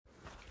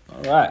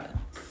All right.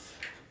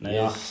 Now,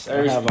 Yes,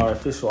 I have our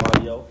official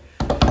audio.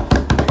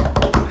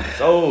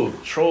 So,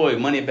 Troy,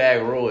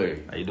 Moneybag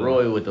Roy. How you doing?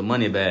 Roy with the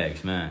money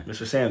bags, man.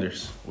 Mr.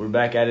 Sanders. We're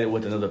back at it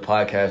with another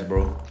podcast,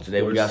 bro.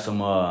 Today we got some,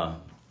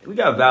 we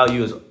got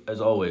value as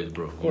always,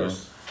 bro. Of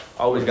course.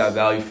 Always got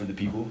value for the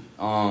people.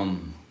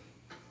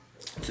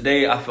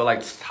 Today I feel like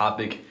this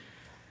topic,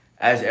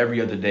 as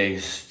every other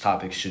day's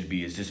topic should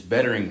be, is just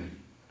bettering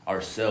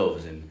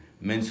ourselves and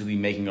mentally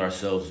making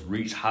ourselves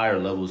reach higher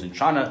levels and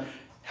trying to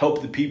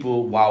help the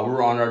people while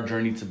we're on our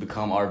journey to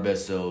become our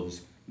best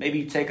selves.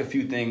 Maybe take a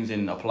few things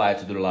and apply it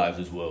to their lives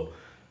as well.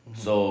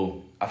 Mm-hmm.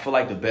 So I feel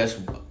like the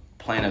best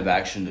plan of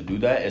action to do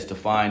that is to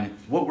find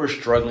what we're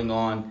struggling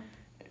on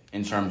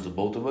in terms of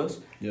both of us,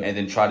 and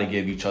then try to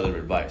give each other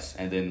advice.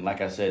 And then,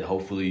 like I said,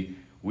 hopefully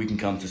we can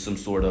come to some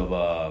sort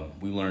of,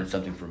 we learn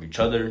something from each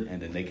other,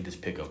 and then they can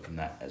just pick up from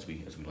that as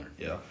we learn.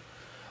 Yeah.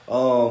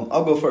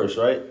 I'll go first,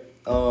 right?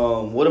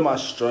 What am I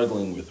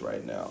struggling with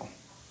right now?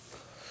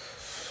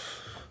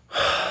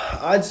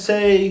 I'd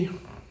say,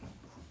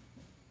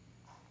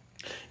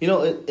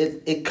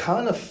 it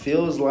kind of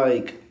feels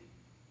like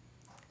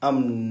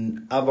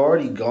I've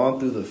already gone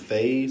through the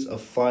phase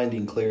of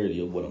finding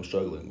clarity of what I'm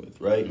struggling with,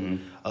 right?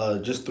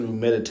 Mm-hmm. Just through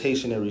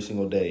meditation every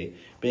single day,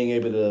 being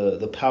able to,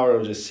 the power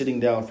of just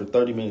sitting down for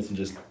 30 minutes and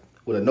just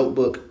with a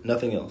notebook,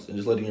 nothing else, and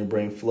just letting your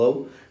brain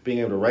flow, being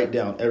able to write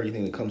down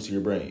everything that comes to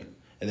your brain.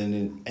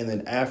 And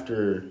then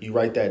after you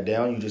write that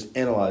down, you just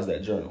analyze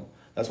that journal.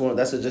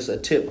 That's just a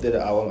tip that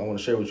I want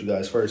to share with you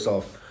guys. First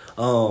off,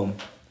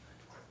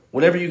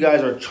 whenever you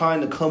guys are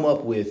trying to come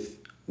up with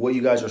what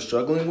you guys are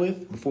struggling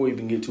with, before we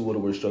even get to what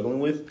we're struggling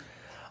with,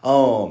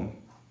 you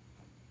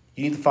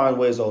need to find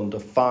ways to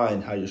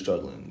define how you're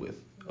struggling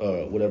with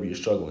whatever you're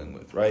struggling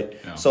with, right?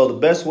 Yeah. So the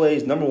best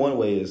ways, number one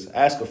way is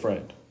ask a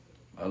friend.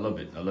 I love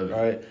it. All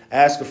right,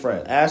 ask a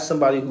friend. Ask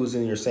somebody who's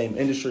in your same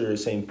industry or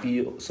same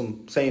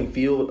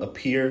field, a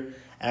peer.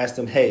 Ask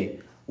them, hey,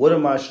 what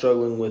am I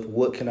struggling with?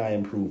 What can I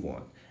improve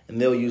on?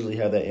 And they'll usually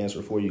have that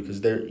answer for you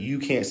because you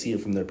can't see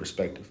it from their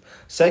perspective.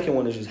 Second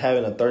one is just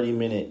having a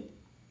 30-minute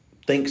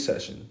think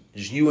session.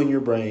 Just you and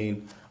your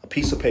brain, a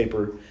piece of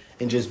paper,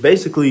 and just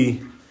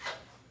basically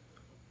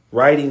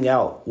writing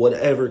out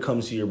whatever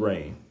comes to your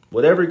brain.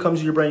 Whatever comes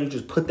to your brain, you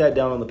just put that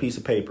down on the piece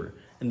of paper.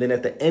 And then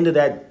at the end of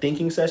that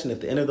thinking session, at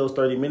the end of those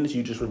 30 minutes,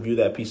 you just review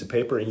that piece of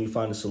paper and you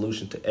find a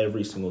solution to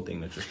every single thing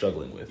that you're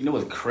struggling with. You know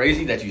what's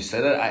crazy that you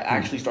said that? I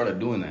actually started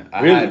doing that.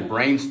 I Really? had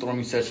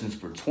brainstorming sessions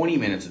for 20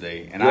 minutes a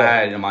day. And I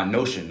had in my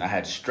Notion, I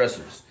had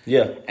stressors.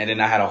 Yeah. And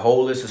then I had a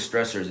whole list of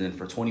stressors. And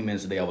for 20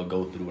 minutes a day, I would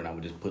go through and I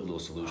would just put little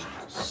solutions.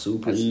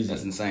 Super easy.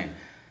 That's insane.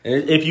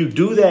 And if you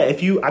do that,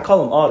 I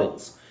call them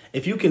audits.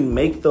 If you can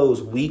make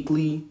those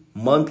weekly,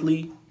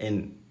 monthly,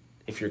 and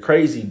if you're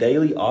crazy,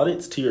 daily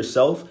audits to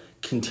yourself,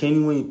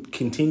 continuing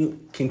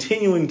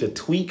to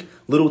tweak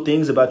little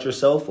things about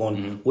yourself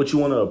on what you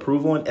want to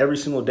improve on every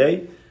single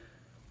day,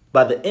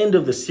 by the end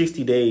of the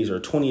 60 days or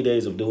 20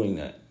 days of doing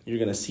that, you're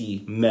going to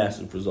see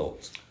massive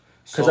results.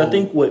 Because I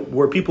think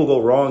where people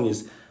go wrong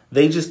is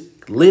they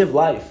just live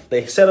life.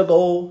 They set a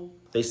goal.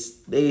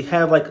 They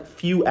have like a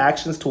few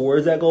actions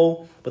towards that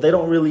goal, but they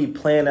don't really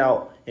plan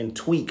out and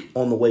tweak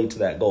on the way to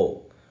that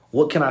goal.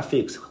 What can I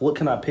fix? What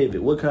can I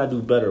pivot? What can I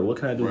do better? What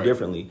can I do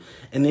differently?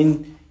 And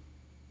then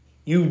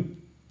you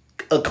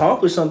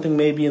accomplish something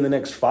maybe in the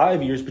next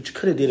 5 years, but you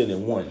could have did it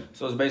in one.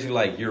 So it's basically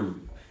like you're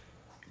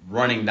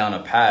running down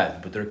a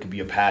path, but there could be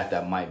a path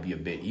that might be a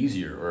bit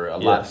easier or a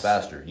lot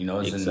faster.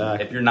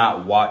 Exactly. If you're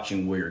not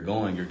watching where you're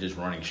going, you're just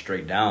running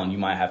straight down. You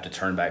might have to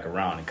turn back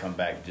around and come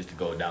back just to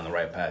go down the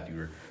right path you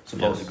were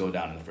supposed to go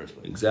down in the first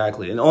place.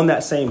 Exactly. And on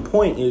that same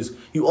point is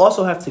you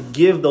also have to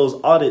give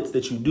those audits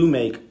that you do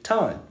make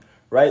time,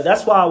 right?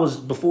 That's why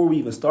before we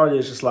even started,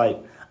 it's just like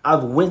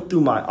I've went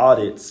through my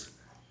audits.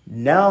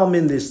 Now I'm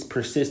in this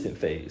persistent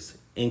phase,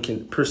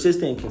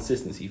 persistent and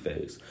consistency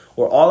phase,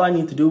 where all I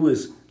need to do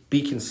is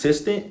be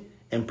consistent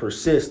and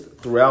persist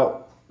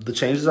throughout the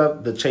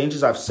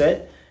changes I've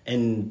set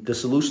and the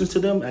solutions to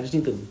them. I just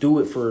need to do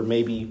it for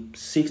maybe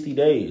 60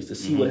 days to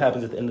see what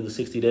happens at the end of the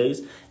 60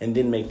 days and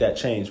then make that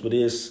change. But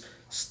it is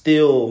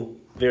still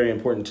very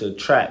important to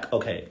track,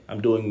 okay,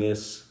 I'm doing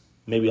this.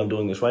 Maybe I'm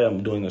doing this right.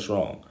 I'm doing this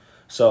wrong.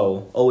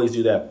 So always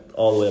do that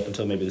all the way up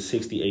until maybe the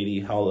 60, 80,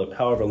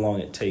 however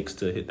long it takes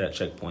to hit that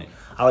checkpoint.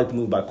 I like to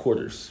move by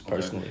quarters,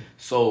 personally. Okay.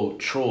 So,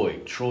 Troy,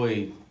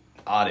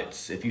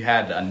 audits. If you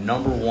had a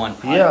number one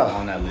audit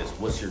on that list,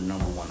 what's your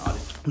number one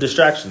audit?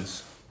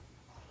 Distractions.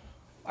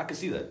 I can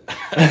see that.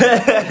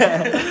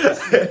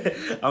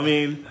 I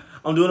mean,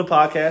 I'm doing a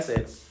podcast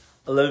at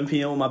 11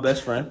 p.m. with my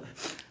best friend.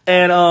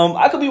 And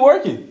I could be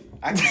working.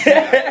 I can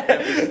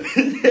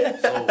see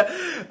that.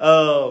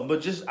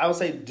 But just, I would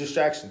say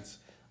distractions.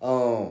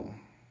 I'm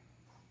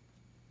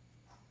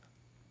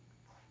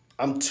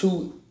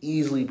too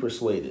easily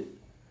persuaded.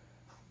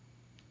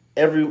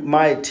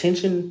 My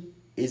attention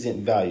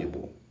isn't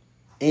valuable.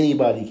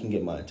 Anybody can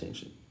get my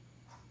attention.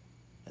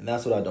 And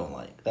that's what I don't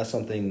like. That's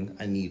something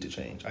I need to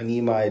change. I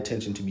need my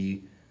attention to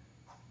be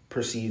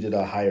perceived at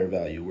a higher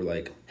value. We're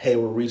like, hey,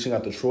 we're reaching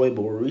out to Troy,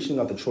 but we're reaching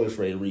out to Troy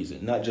for a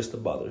reason, not just to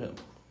bother him.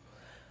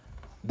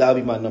 That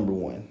would be my number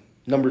one.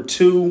 Number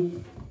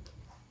two.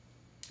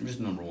 Just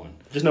number one.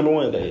 Just number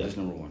one? Okay, yeah. Just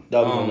number one.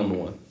 That would be my number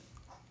one.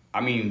 I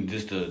mean,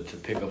 just to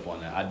pick up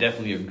on that, I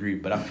definitely agree,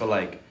 but I feel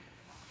like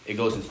it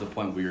goes into the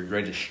point where your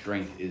greatest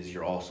strength is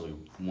you're also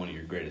one of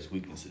your greatest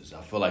weaknesses.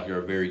 I feel like you're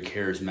a very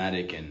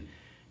charismatic and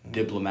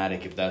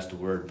diplomatic, if that's the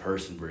word,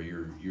 person where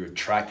you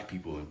attract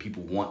people and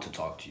people want to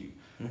talk to you.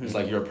 Mm-hmm. It's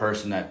like you're a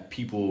person that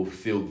people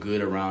feel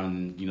good around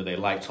and, they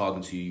like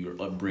talking to you,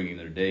 your upbringing,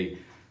 their day.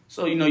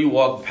 So, you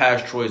walk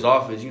past Troy's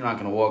office, you're not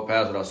going to walk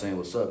past without saying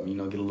what's up, get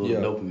a little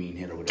dopamine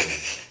hit or whatever,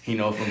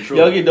 from Troy.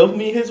 Y'all get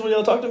dopamine hits when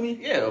y'all talk to me?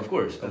 Yeah, of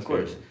course.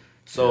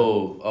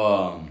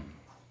 So,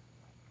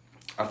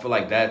 I feel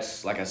like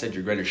that's, like I said,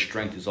 your greatest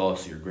strength is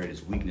also your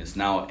greatest weakness.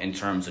 Now, in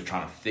terms of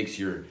trying to fix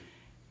your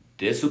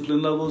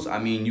discipline levels, I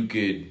mean, you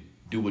could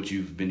do what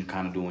you've been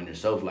kind of doing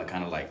yourself,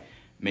 like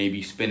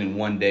maybe spending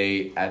one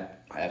day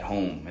at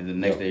home, and the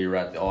next day you're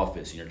at the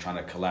office and you're trying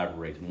to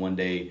collaborate. And one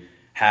day,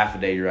 half a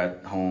day you're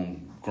at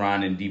home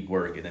grinding deep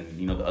work, and then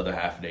the other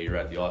half a day you're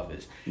at the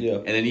office. Yeah.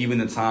 And then even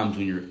the times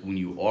when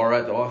you are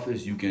at the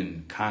office, you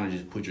can kind of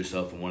just put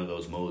yourself in one of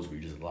those modes where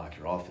you just lock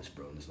your office,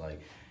 bro. And it's like,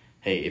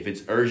 hey, if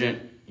it's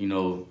urgent,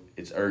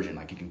 it's urgent.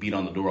 Like, you can beat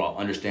on the door. I'll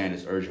understand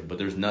it's urgent, but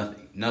there's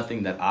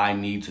nothing that I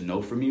need to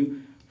know from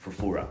you for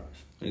 4 hours.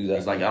 Exactly.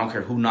 It's like, I don't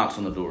care who knocks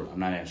on the door. I'm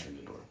not answering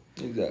the door.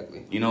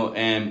 Exactly.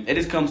 And it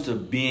just comes to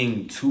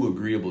being too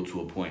agreeable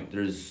to a point.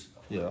 There's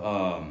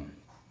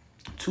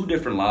two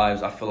different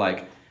lives. I feel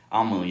like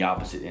I'm on the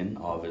opposite end,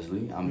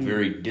 obviously. I'm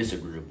very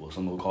disagreeable.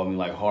 Some will call me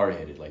like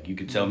hard-headed. Like, you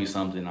could tell me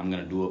something, I'm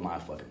going to do it my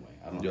fucking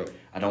way.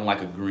 I don't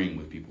like agreeing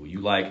with people.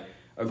 You like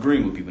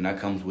agreeing with people, and that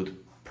comes with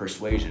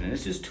persuasion. And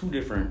it's just two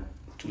different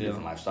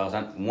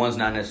lifestyles. One's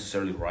not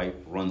necessarily right,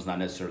 one's not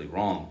necessarily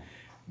wrong.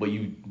 But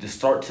you just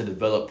start to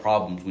develop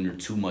problems when you're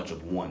too much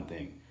of one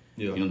thing.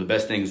 Yeah. The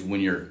best thing is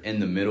when you're in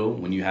the middle,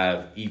 when you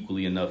have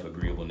equally enough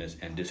agreeableness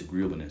and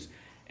disagreeableness,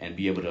 and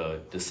be able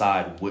to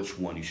decide which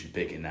one you should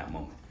pick in that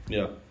moment.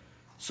 Yeah.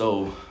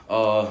 So,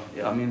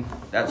 I mean,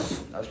 that's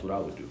what I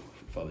would do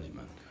if it follows you,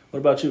 man. What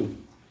about you?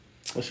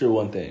 What's your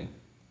one thing?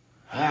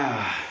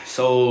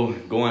 So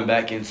going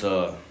back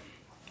into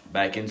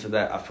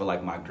that, I feel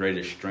like my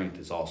greatest strength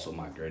is also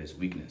my greatest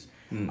weakness.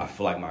 I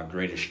feel like my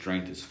greatest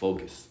strength is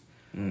focus.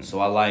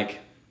 So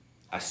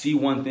I see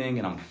one thing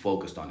and I'm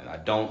focused on it. I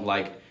don't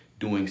like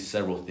doing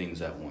several things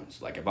at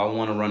once. Like, if I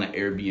want to run an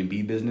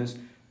Airbnb business,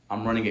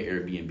 I'm running an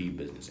Airbnb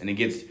business. And it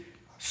gets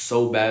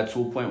so bad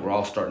to a point where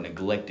I'll start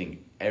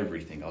neglecting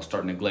everything. I'll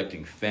start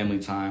neglecting family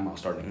time. I'll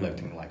start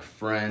neglecting like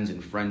friends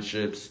and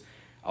friendships.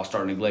 I'll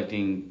start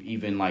neglecting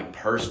even like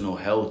personal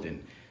health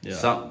and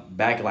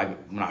back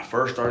like when I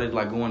first started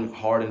like going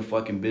hard in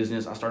fucking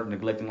business, I started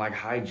neglecting like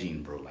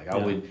hygiene, bro. Like I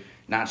would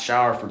not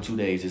shower for 2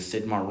 days, just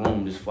sit in my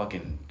room, just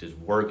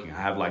working. I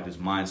have like this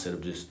mindset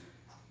of just,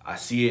 I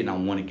see it and I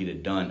want to get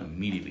it done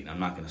immediately. And I'm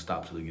not going to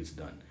stop till it gets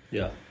done.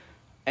 Yeah.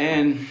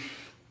 And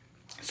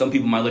some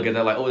people might look at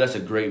that like, oh, that's a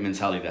great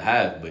mentality to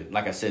have. But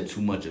like I said,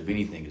 too much of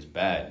anything is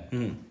bad.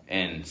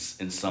 And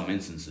in some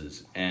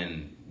instances.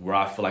 And where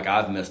I feel like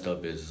I've messed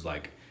up is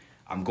like,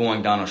 I'm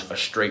going down a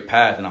straight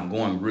path and I'm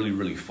going really,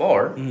 really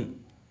far.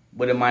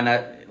 But it might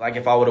not, like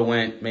if I would have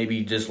went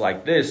maybe just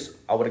like this,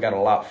 I would have got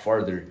a lot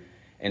farther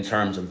in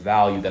terms of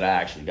value that I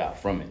actually got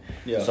from it.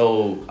 Yeah.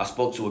 So I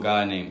spoke to a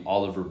guy named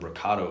Oliver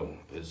Bricado,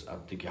 is I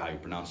think how you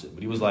pronounce it.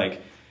 But he was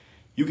like,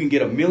 you can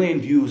get 1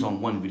 million views on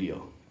one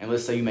video. And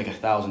let's say you make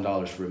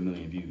 $1,000 for 1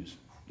 million views.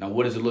 Now,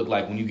 what does it look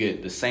like when you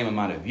get the same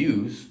amount of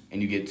views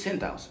and you get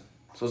 10,000?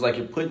 So it's like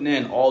you're putting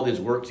in all this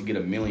work to get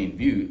 1 million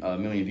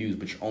views,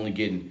 but you're only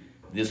getting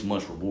this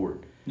much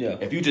reward. Yeah.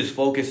 If you just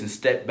focus and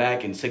step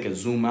back and take a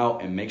zoom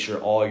out and make sure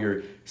all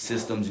your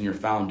systems and your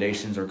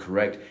foundations are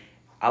correct,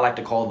 I like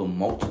to call them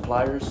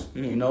multipliers.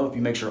 If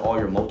you make sure all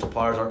your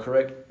multipliers are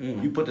correct,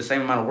 you put the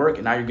same amount of work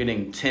and now you're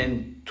getting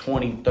 10,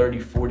 20, 30,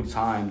 40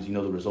 times,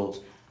 the results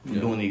from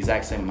doing the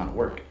exact same amount of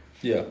work.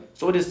 Yeah.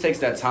 So it just takes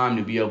that time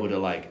to be able to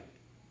like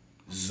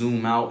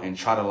zoom out and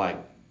try to like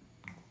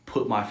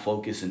put my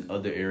focus in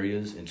other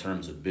areas in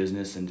terms of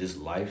business and just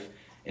life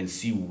and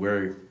see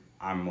where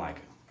I'm like,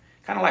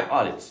 kind of like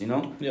audits,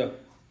 Yeah.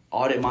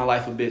 Audit my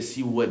life a bit,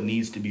 see what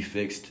needs to be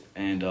fixed,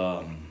 and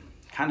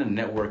kind of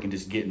network and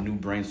just get new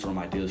brainstorm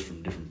ideas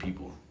from different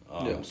people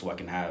so I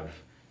can have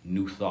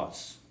new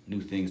thoughts,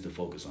 new things to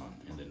focus on,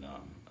 and then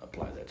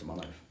apply that to my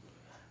life.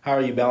 How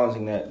are you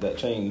balancing that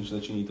change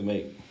that you need to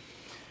make?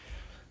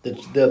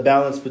 The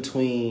balance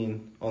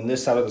between, on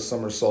this side of the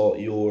somersault,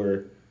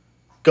 your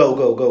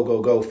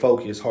go,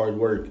 focus, hard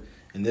work,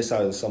 and this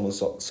side of the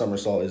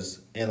somersault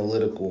is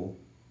analytical,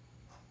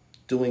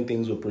 doing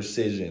things with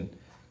precision,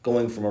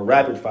 going from a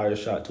rapid fire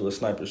shot to a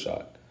sniper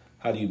shot.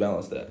 How do you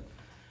balance that?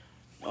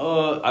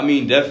 I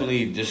mean,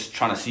 definitely just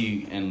trying to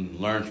see and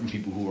learn from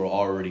people who are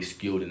already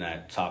skilled in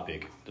that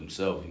topic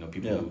themselves.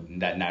 People who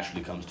that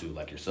naturally comes to,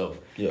 like yourself.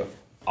 Yeah.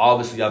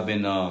 Obviously, I've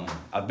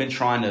been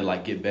trying to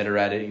like get better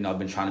at it. I've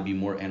been trying to be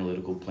more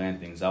analytical, plan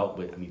things out.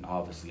 But I mean,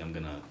 obviously, I'm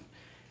gonna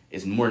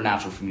it's more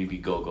natural for me to be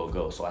go, go,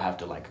 go. So I have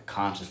to like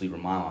consciously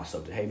remind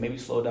myself that, hey, maybe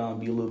slow down,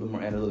 be a little bit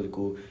more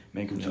analytical,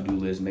 make a to-do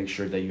list, make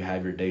sure that you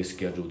have your day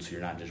scheduled so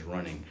you're not just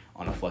running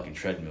on a fucking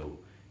treadmill.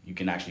 You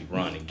can actually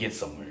run and get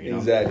somewhere, you know?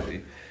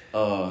 Exactly.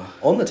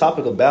 On the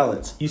topic of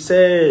balance, you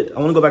said, I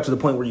want to go back to the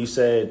point where you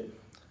said,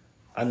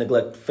 I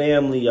neglect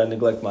family, I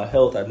neglect my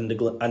health, I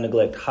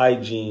neglect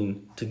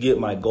hygiene to get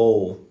my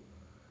goal.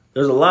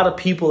 There's a lot of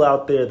people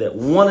out there that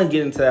want to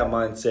get into that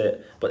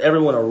mindset, but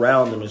everyone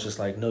around them is just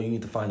like, no, you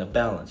need to find a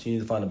balance. You need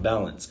to find a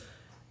balance.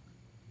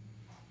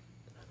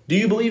 Do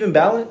you believe in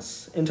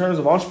balance in terms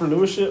of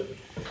entrepreneurship?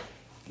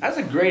 That's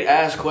a great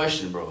ass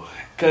question, bro.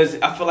 Because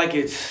I feel like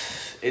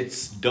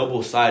it's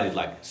double-sided.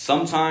 Like,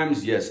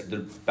 sometimes, yes, the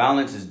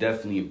balance is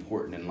definitely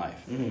important in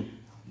life. Mm-hmm.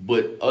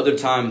 But other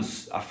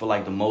times, I feel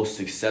like the most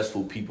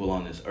successful people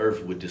on this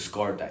earth would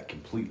discard that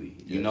completely.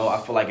 Yes. You know,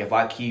 I feel like if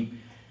I keep...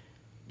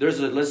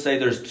 let's say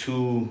there's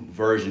two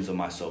versions of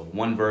myself.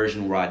 One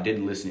version where I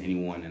didn't listen to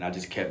anyone and I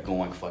just kept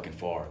going fucking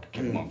far.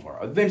 Going far.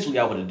 Eventually,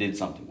 I would have did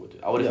something with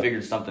it. I would have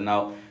figured something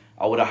out.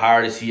 I would have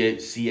hired a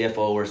CFO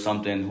or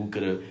something who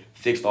could have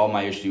fixed all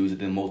my issues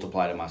and then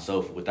multiplied it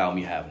myself without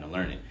me having to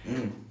learn it.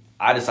 Mm.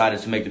 I decided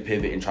to make the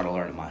pivot and try to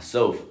learn it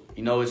myself.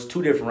 You know, it's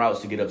two different routes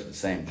to get up to the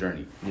same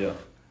journey. Yeah.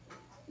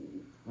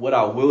 What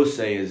I will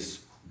say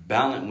is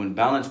when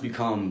balance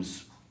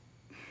becomes...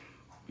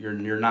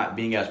 You're not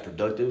being as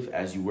productive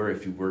as you were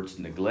if you were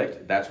to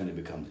neglect, that's when it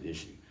becomes an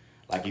issue.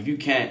 Like, if you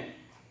can't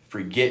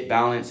forget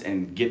balance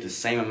and get the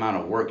same amount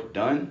of work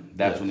done,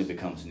 that's when it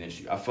becomes an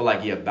issue. I feel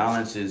like,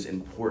 balance is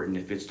important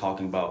if it's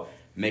talking about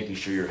making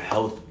sure your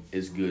health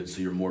is good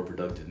so you're more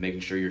productive,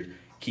 making sure you're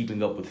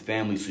keeping up with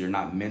family so you're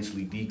not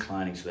mentally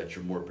declining so that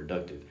you're more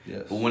productive.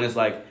 Yes. But when it's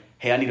like,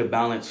 hey, I need to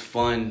balance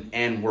fun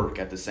and work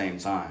at the same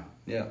time.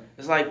 Yeah.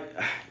 It's like,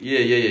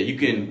 you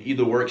can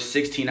either work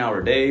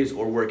 16-hour days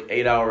or work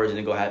 8 hours and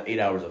then go have 8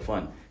 hours of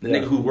fun. The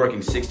nigga who's working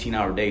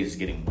 16-hour days is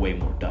getting way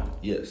more done.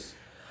 Yes.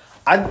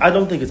 I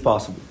don't think it's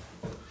possible.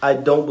 I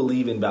don't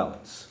believe in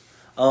balance.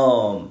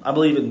 I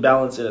believe in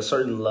balance at a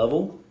certain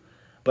level,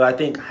 but I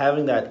think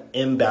having that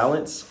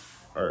imbalance,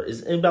 or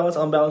is imbalance,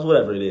 unbalance,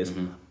 whatever it is,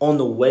 on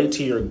the way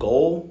to your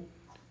goal,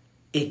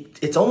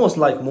 it's almost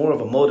like more of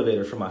a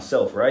motivator for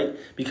myself, right?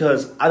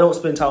 Because I don't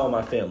spend time with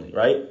my family,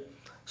 right?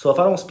 So if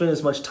I don't spend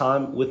as much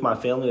time with my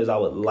family as I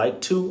would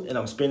like to, and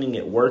I'm spending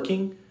it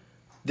working,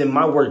 then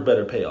my work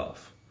better pay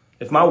off.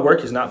 If my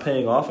work is not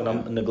paying off and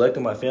I'm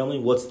neglecting my family,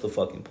 what's the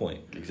fucking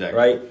point? Exactly.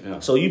 Right? Yeah.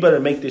 So you better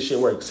make this shit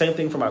work. Same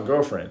thing for my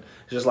girlfriend.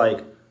 It's just like,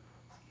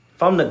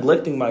 if I'm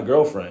neglecting my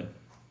girlfriend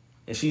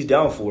and she's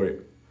down for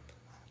it,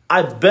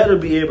 I better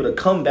be able to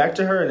come back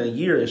to her in a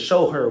year and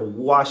show her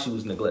why she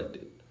was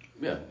neglected.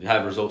 Yeah, you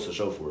have results to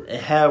show for it.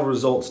 And have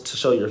results to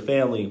show your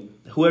family,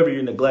 whoever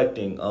you're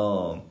neglecting,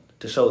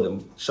 to show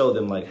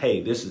them like, hey,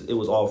 it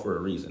was all for a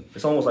reason.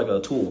 It's almost like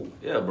a tool.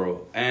 Yeah,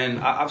 bro. And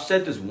I've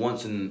said this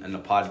once in the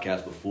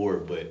podcast before,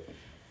 but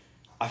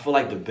I feel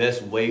like the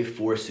best way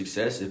for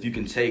success, if you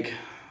can take,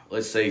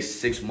 let's say,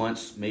 6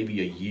 months,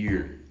 maybe a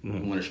year, you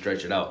want to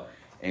stretch it out,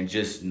 and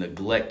just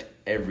neglect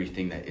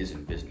everything that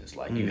isn't business.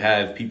 Like, you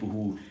have people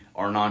who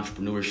are in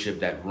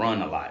entrepreneurship that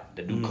run a lot,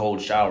 that do cold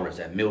showers,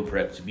 that meal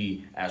prep to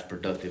be as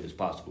productive as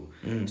possible.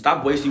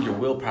 Stop wasting your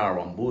willpower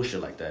on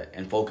bullshit like that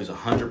and focus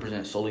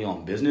 100% solely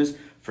on business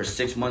for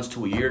 6 months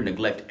to a year.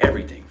 Neglect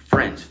everything: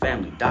 friends,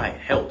 family, diet,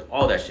 health,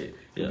 all that shit.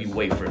 You'll be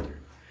way further.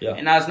 Yeah.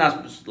 And now it's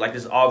not like,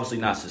 it's obviously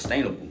not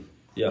sustainable.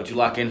 Yeah. But you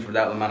lock in for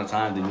that amount of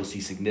time, then you'll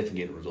see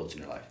significant results in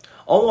your life.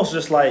 Almost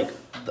just like,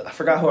 I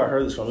forgot who I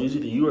heard this from. It was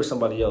either you or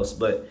somebody else,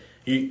 but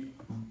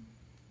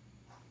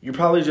you're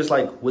probably just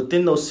like,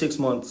 within those 6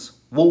 months,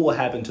 what will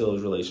happen to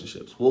those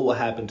relationships? What will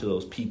happen to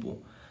those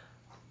people?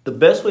 The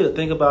best way to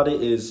think about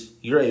it is,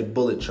 you're a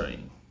bullet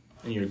train,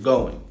 and you're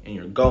going, and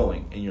you're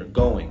going, and you're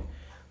going.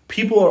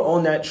 People are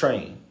on that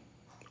train.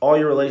 All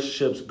your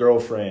relationships,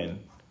 girlfriend,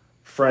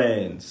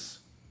 friends,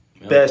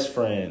 best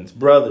friends,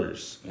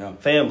 brothers,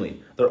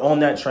 family, they're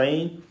on that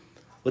train.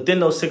 Within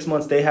those 6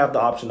 months, they have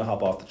the option to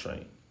hop off the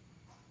train.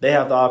 They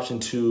have the option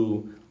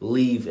to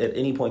leave at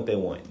any point they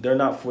want. They're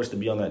not forced to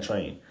be on that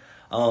train.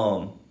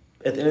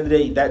 At the end of the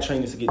day, that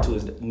train needs to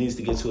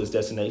get to its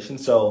destination.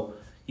 So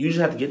you just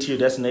have to get to your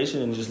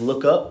destination and just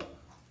look up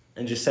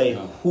and just say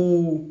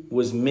who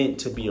was meant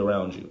to be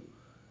around you.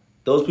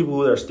 Those people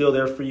who are still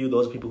there for you,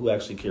 those people who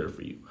actually care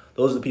for you.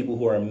 Those are the people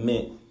who are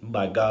meant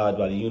by God,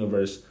 by the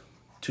universe,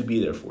 to be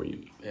there for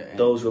you. Yeah,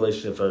 those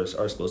relationships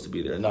are supposed to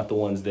be there, not the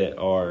ones that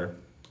are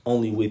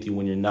only with you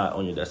when you're not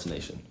on your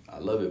destination. I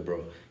love it,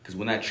 bro. Because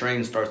when that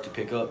train starts to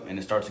pick up and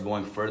it starts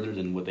going further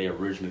than what they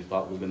originally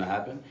thought was going to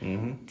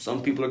happen,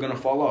 some people are going to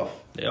fall off.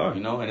 They are.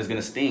 You know, and it's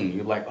going to sting.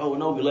 You're like, oh,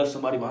 no, we left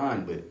somebody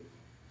behind. But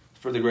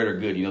for the greater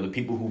good, you know, the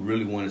people who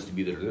really want us to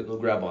be there, they'll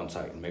grab on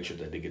tight and make sure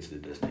that they get to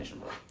the destination,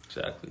 bro.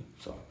 Exactly.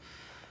 So,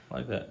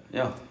 like that.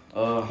 Yeah.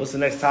 What's the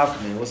next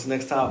topic, man? What's the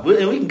next topic?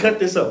 And we can cut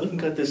this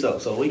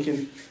up. So we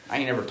can... I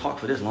ain't never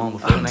talked for this long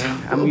before,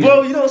 man.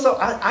 Bro, you know, so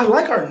I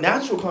like our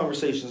natural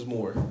conversations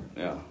more.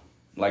 Yeah.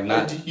 Like,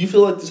 not... Do you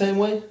feel like the same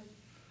way?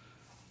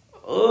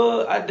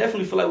 I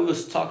definitely feel like we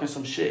was talking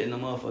some shit in the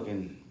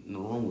motherfucking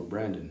in the room with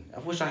Brandon. I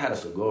wish I had a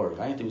cigar.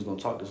 I didn't think we was gonna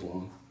talk this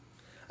long.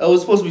 Oh, it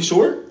was supposed to be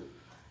short?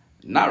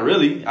 Not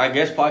really. I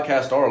guess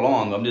podcasts are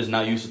long. I'm just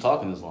not used to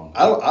talking this long.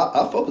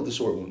 I fuck with the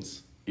short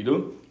ones. You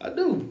do? I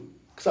do.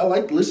 Because I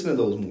like listening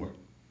to those more.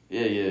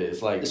 Yeah.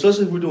 It's like...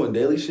 Especially if we're doing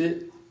daily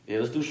shit. Yeah,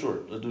 let's do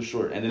short.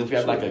 And then if we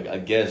have like a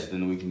guest,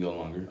 then we can go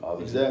longer,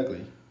 obviously.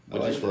 Exactly.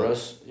 But just for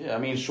us, yeah, I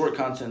mean, short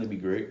content would be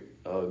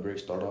great. Great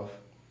start off.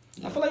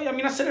 I feel like,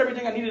 I said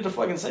everything I needed to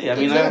fucking say.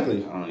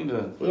 Exactly. I don't need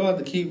to... We don't have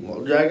to keep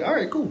dragging. All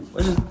right, cool.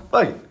 Let's just,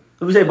 fuck it.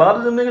 Did we say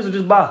bother them niggas or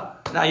just bye?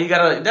 Nah, you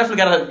definitely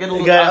gotta get a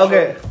little...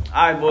 Okay.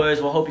 All right,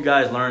 boys. Well, hope you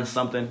guys learned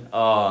something.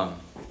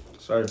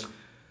 Sorry.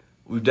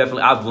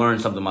 I've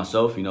learned something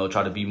myself,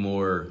 try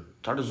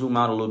to zoom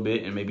out a little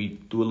bit and maybe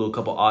do a little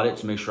couple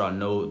audits, make sure I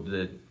know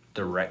the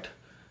direct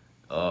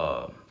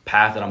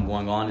path that I'm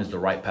going on is the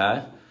right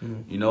path.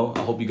 Mm-hmm.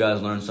 I hope you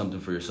guys learned something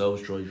for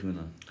yourselves. Troy, if you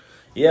wanna...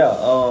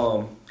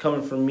 Yeah,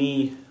 coming from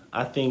me,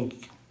 I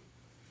think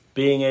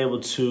the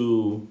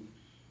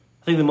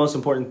most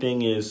important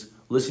thing is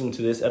listening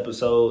to this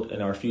episode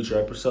and our future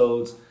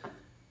episodes.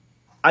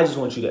 I just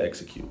want you to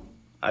execute.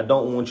 I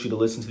don't want you to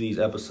listen to these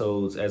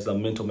episodes as a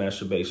mental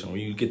masturbation where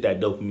you get that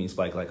dopamine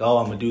spike like, oh,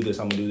 I'm going to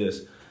do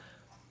this.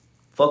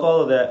 Fuck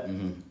all of that.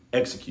 Mm-hmm.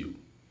 Execute.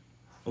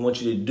 I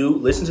want you to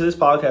listen to this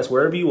podcast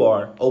wherever you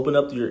are.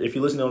 If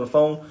you're listening on the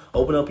phone,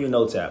 open up your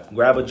notes app,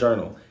 grab a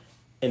journal,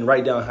 and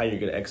write down how you're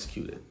going to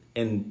execute it.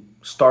 And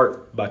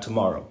start by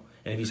tomorrow.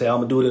 And if you say, I'm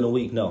going to do it in a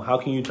week, no. How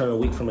can you turn a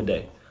week from a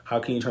day? How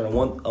can you turn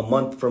a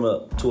month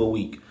to a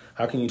week?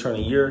 How can you turn a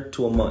year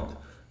to a month?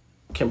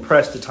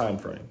 Compress the time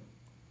frame.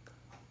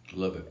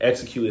 Love it.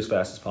 Execute as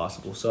fast as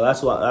possible. So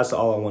that's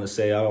all I want to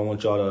say. I don't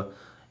want y'all to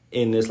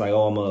end this like,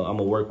 oh, I'm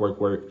a work.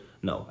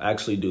 No,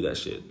 actually do that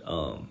shit.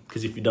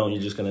 Because if you don't,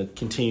 you're just going to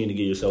continue to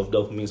get yourself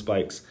dopamine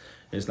spikes,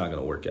 and it's not going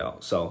to work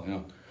out. So, yeah.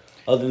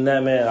 Other than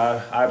that, man,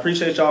 I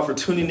appreciate y'all for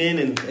tuning in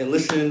and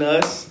listening to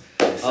us.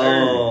 Yes,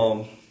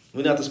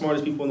 we're not the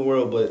smartest people in the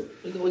world, but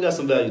we got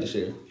some value to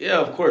share. Yeah,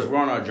 of course. We're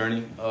on our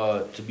journey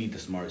to be the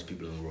smartest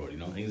people in the world,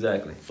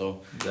 Exactly.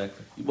 So,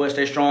 you boys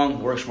stay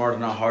strong, work smarter,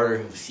 not harder.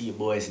 We'll see you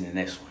boys in the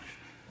next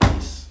one.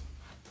 Peace.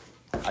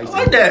 I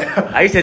like that. I used to